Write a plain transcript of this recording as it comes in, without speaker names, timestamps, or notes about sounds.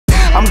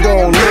I'm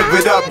gon' live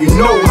it up, you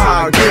know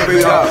how I give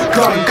it up.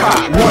 Gun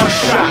cock, one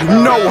shot,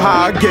 you know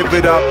how I give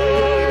it up.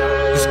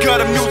 It's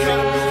got a music.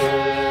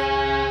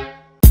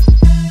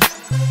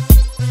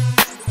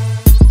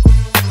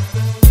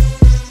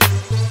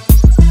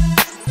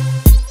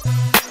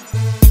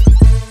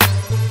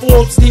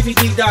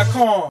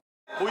 ForbezDVD.com.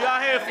 Who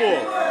y'all here for?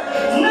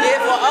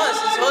 Here for us,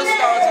 it's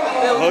Hoodstars in the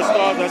building.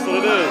 Hoodstars, that's what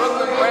it is.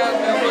 Brooklyn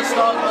Brownsville,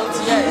 Hoodstars,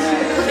 OTS.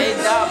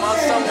 K-Dot, my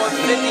son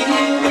 150.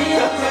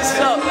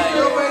 What's up, like?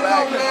 You already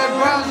know, man.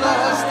 Brownsville,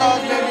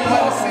 Hoodstars, baby,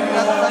 Winter City.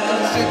 That's the rest of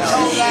the shit.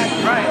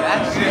 Right,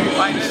 that's it.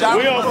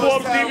 We on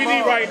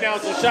ForbezDVD right now,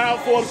 so shout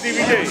out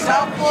ForbezDVD.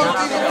 Shout out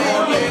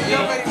ForbezDVD.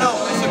 You already know.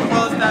 It's your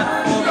close down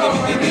to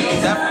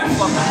ForbezDVD. Definitely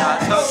fucking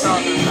hot.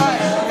 Hoodstars is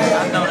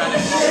I know that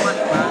it's more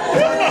money, man.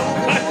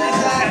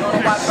 Don't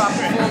know about our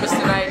performance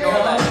tonight and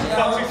all that.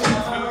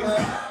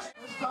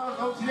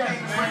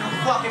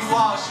 Fucking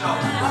wild show.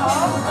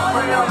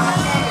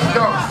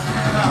 Yo.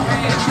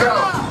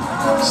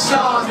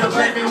 Stars the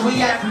limit, we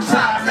at the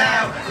top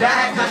now.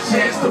 That had a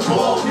chance to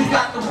ball. We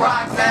got the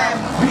rock now.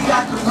 We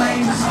got the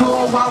lane to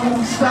score. Why would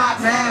we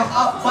stop now?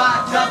 Up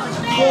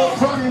 5-4,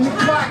 running the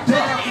clock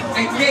down.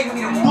 They gave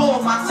me the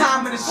ball. My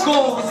time in the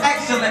school was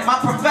excellent. My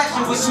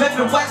profession was Smith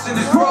 & Wesson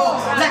is raw.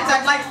 Let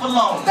that life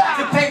alone.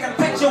 To paint a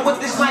picture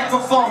with this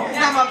microphone.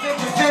 Now my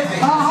vision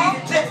vivid. See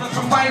the difference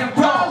from right and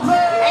wrong.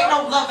 Ain't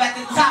no love at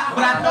the top,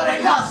 but I know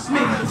they love me.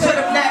 To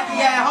them nappy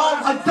at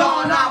home, a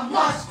dawn I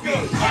must be.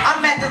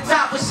 I'm at the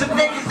top with some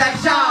niggas that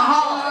shine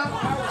hard.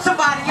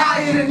 Somebody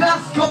higher than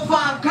us, go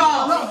find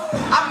God.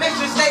 I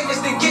mention statements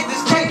to get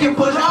this cake and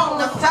put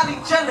on. I'm telling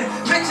chillin',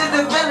 picture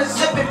the villain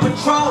sipping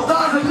Patrol.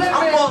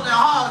 I'm balling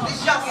hard, this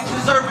youngin'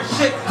 deserving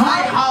shit.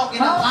 I ain't hogging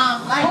the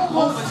limelight,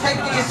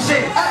 overtaking your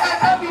shit.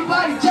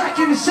 Everybody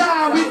jacking the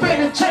shine, we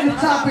been a trending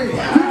topic.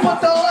 We put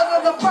the hood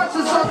on the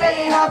person so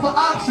they ain't have an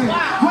option.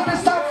 When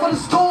it's time for the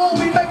school,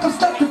 we make them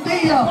step the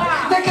D up.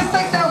 Niggas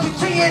think that we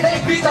cheating,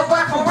 they beat the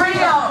referee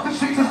up. The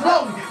streets is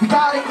lonely, we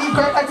gotta eat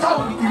great like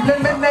Tony.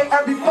 Eliminate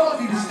every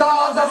phony, the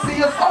stars I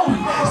see us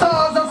only.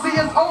 Stars I see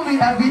us only,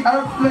 every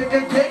earth flick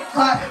and kick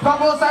clap. My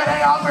boys say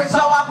they hungry,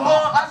 so I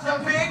bought us a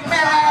Big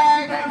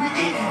Mac. We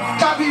eat,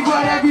 got me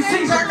what every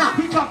season.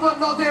 We come for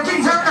no damn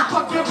reason.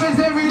 Fuck your biz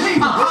and relieve.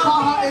 My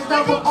heart is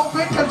never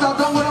open, cause I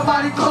don't want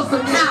nobody close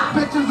to me.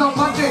 Bitches on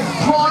my dick,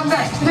 more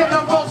neck, then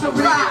I'm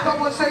grocery.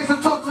 Someone shakes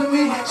and talk to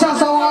me. Shout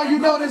so hard, you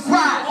know this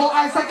right. Or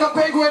ice like a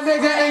penguin,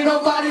 nigga, ain't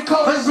nobody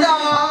close to me.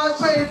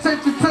 Pay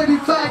attention to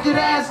these faggot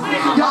ass.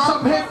 Y'all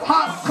some hip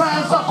hop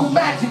clowns, Uncle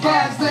Magic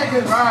ass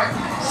niggas. Right.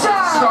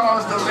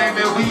 Stars the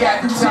limit, we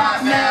at the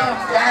top now.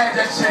 I had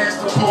that chance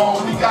to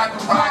ball, we got the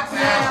rock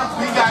now.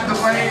 We got the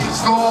range to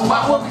score,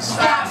 why would we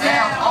stop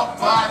now? Up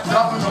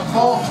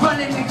 5-4,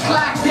 running the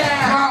clock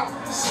down.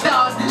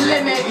 Stars the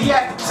limit, we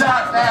at the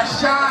top now.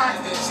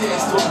 Shine, the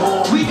chance to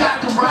ball, we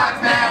got the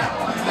rock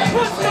now.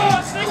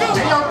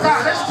 Yo,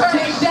 God, let's turn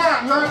it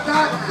down, you heard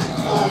that?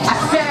 I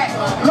said,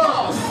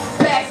 look,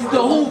 pass it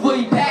to Hoover,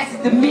 he pass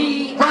it to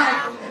me.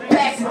 Right,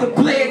 pass it to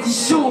Blair, he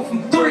shoot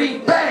from 3.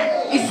 Bang,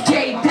 it's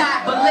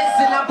K-Dot, but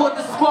listen, I brought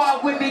the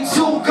squad with me,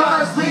 2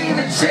 guns, lead in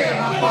the chair.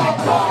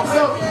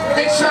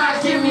 They try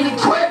to give me the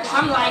quip,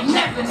 I'm like,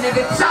 never,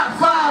 nigga. Top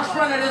 5,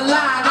 front of the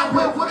line, I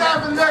whip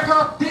whatever,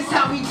 nigga. This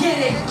how we get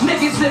it.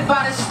 Niggas live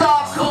by the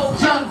star code,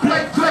 young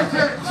Blake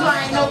Griffin,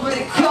 flying over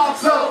the car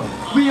code.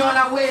 We on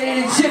our way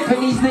to the chip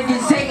and these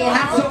niggas hating.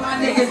 I told my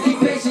niggas be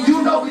patient,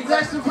 you know we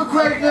destined for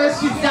greatness.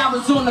 Since I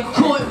was on the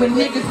court when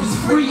niggas was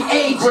free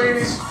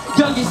agents.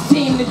 Youngest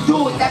team to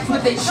do it, that's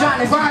what they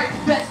tryna do.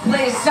 Best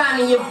player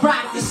signing your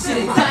rock, this shit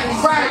is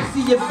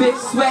dynasty. See your bitch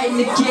sweating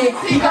the kid,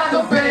 he got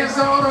the bands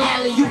on him.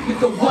 Alley, you put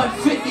the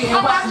 150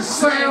 and watch the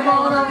slam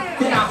on him.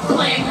 Then I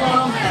blang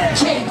on him,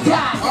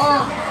 K-Dot.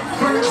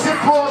 Bring the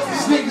tip off,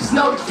 these niggas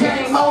know the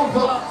game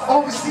over.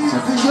 Overseas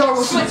with the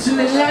Euro, switching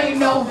the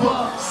lane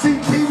over.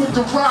 CP with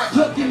the rock,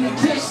 looking the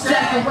dish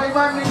stack. The way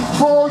my niggas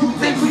fall, you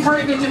think we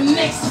bringing them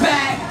Knicks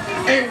back?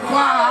 And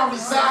why I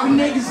was out,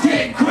 niggas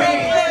get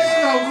great.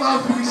 There's no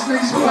love for these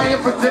niggas playing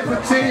for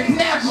different teams.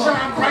 Never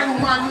shine bright when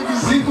my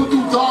niggas equal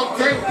through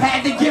dog days.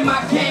 Had to get my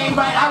game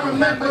right, I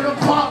remember the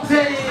pump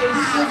days.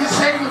 These niggas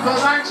hating, but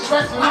I ain't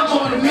stressing, I'm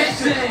on a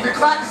mission. The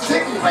clock is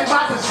ticking, play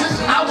my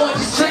position. I want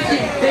this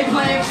chicken, they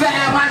playing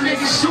foul, my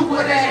niggas shoot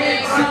with their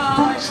hands.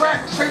 From the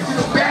track straight to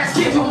the back,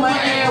 give them my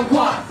air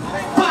one.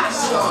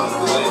 Box.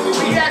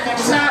 We at the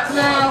top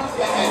now.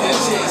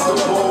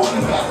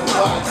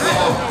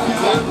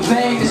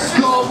 Bang the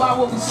score, why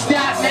would we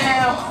stop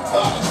now?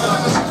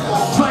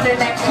 Running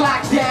that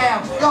clock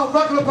down. Yo,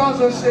 regular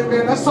Bronzo shit,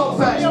 man, that's so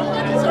fast.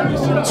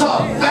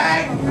 Talk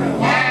bang.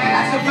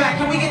 That's a fact.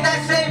 Can we get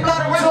that same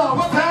blood around?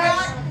 Talk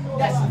facts.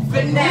 That's a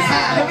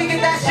finesse. Can we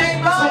get that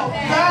same blood? Talk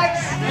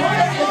facts.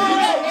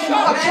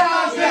 I'm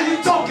trying to say you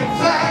talking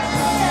facts.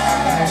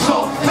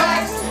 Talk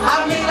facts.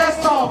 I mean, let's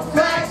talk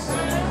facts.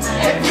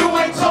 If you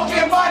ain't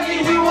talking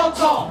money, we won't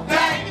talk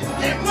back.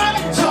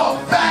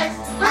 Talk facts.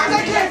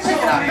 I can't take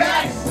it out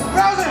facts.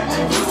 Browser,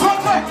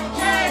 talk facts.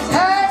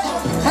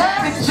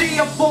 The G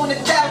up on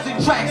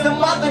 1,000 tracks.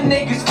 Them other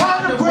niggas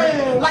counter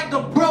like the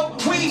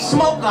broke weed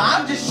smoke smoker,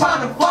 I'm just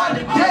trying to find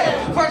a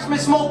deal. Freshman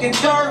smoking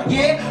third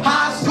year,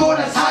 high school,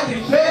 that's how you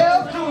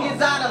feel.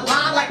 Juniors out of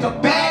line like a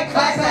bad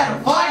class at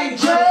a fire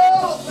drill.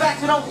 Talk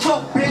facts and don't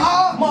talk, bitch.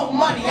 More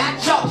money, I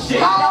talk shit.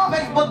 Y'all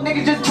Facebook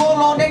niggas just pull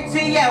on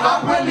ATM,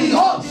 I really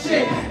hope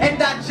shit. And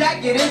that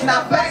jacket is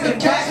not facts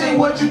and cash ain't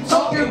what you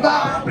talking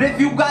about. But if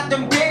you got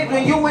them bids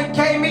when you ain't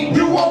came me,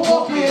 you won't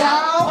walk it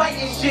out.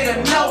 Fighting shit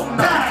a no.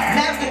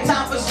 Now's the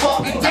time for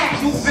sparking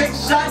gas. You big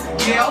shot?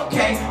 Yeah,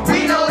 okay.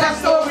 We know that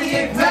story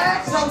ain't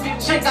facts. So your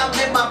chick out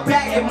in my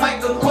bag and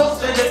might go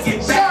closer to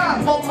get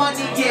back. More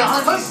money,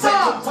 yeah,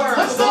 100% the word.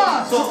 Let's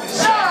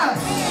start.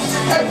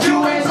 If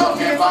you ain't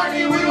talking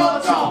money, we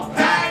won't talk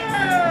back.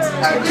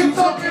 If you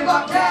talking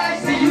about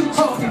cash, then you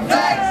talking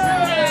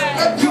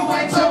facts. If you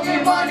ain't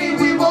talking money,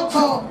 we won't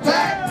talk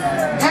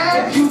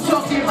back. If you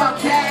talking about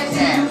cash,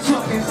 then you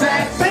talking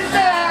facts. Talk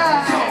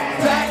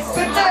facts,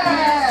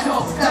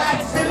 talk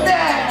facts,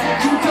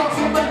 if you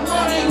talking about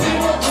money, we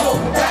won't talk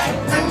back.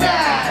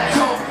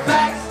 Talk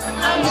facts, I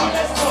know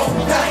that's talk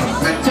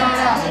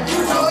facts.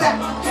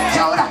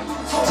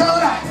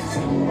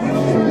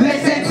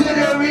 Listen to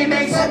the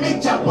remix, let me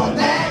jump on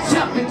that.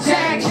 Jumping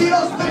jack,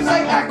 kilos spins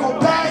like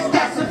acrobats,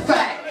 that's a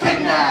fact.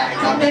 Midnight,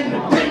 I'm in the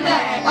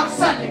midnight, I'm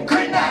selling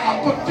grenade.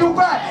 I put you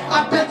right,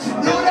 I bet you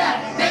knew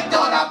that. They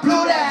thought I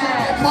blew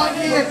that.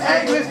 Money is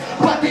English,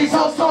 but these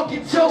hoes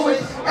talking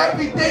Jewish.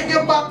 Everything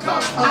in my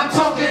cup, I'm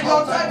talking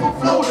all type of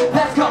fluid.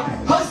 Let's go,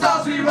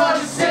 Hoodstars, we run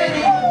the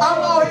city. I'm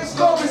out here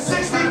scoring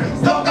 60,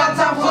 don't got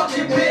time for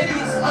fucking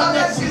biddies,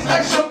 unless she's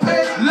extra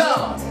petty.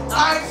 Love,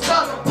 I ain't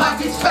stuck,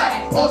 pockets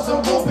fat, or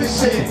some moving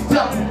shit.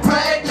 Double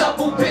bread,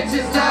 double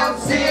bitches, now I'm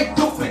seeing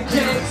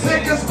duplicates.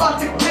 Niggas about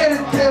to get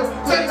it there,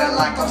 feeling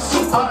like I'm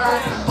super.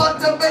 But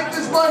to make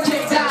this money,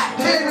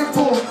 hitting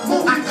for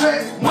movie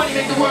credit. Money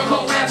make the world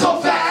go round. So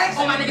fast,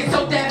 All my niggas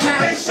talk that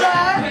pound. they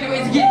shine. Many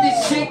ways to get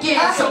this shit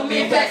in. So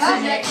many facts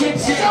in that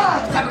kitchen.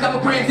 Tap a couple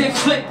grams and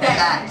flip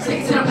that.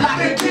 Stick to the block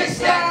and ditch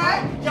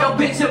that. Yo,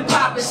 bitch, and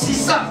papa, she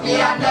suck.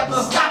 Yeah, I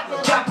never stop.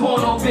 Got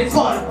porno bitch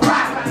for the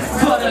profit,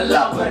 for the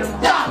love of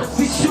them dollars.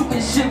 We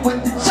shooting shit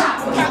with the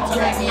chopper.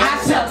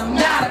 I tell them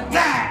not a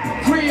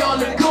guy. Free all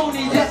the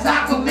goonies, that's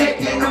not for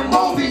making the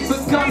movies.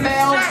 Become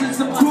their own to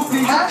some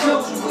groupies.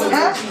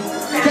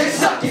 They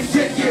sucking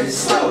dick, get it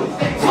slowly.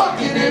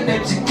 Fucking in the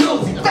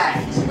jacuzzi.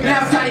 Facts. Now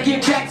I'm trying to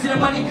get back to the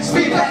money.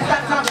 Speed fast,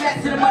 stop, time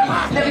back to the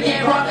money. Never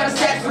get wrong, got a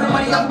stash for the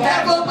money. I'm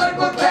back. Never money,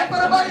 but back for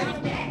the money.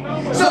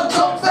 So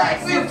talk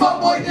facts, we a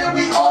fuckboy, then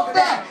we off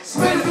that.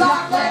 Spin the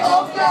block like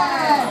off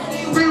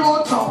that. We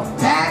won't talk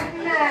back.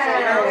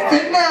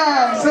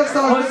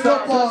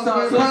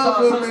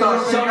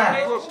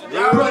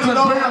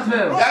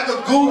 Y'all can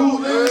Google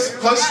this,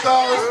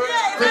 Hoodstars.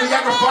 Then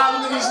y'all can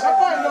follow these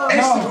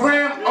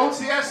Instagram,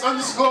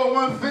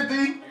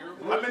 OTS_150.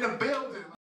 I'm in the building.